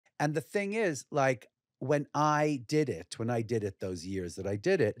And the thing is, like, when I did it those years that I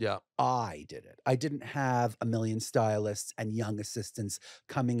did it, Yeah. I did it. I didn't have a million stylists and young assistants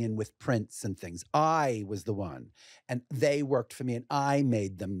coming in with prints and things. I was the one, and they worked for me, and I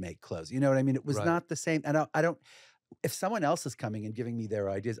made them make clothes. You know what I mean? It was Right. not the same. And I don't. If someone else is coming and giving me their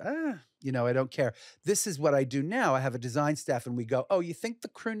ideas, I don't care. This is what I do now. I have a design staff and we go, oh, you think the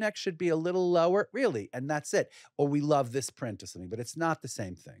crew neck should be a little lower? Really? And that's it. Or we love this print or something, but it's not the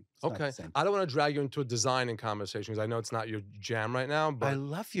same thing. It's not the Okay. same. I don't want to drag you into a designing conversation because I know it's not your jam right now, I but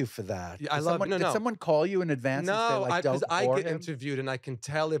love you for that. yeah, I love no, Did no. someone call you in advance and say, No, like, because don't I bore get him? interviewed and I can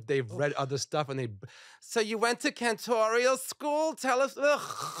tell if they've read Oof. other stuff and they. So you went to cantorial school? Tell us.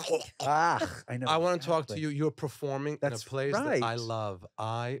 Ugh. I know. I want to talk to exactly. you. You're performing That's in a place that I right. love.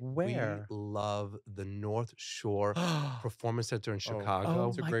 We Where? love the North Shore Performance Center in Oh, Chicago.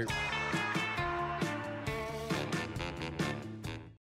 it's a my great God.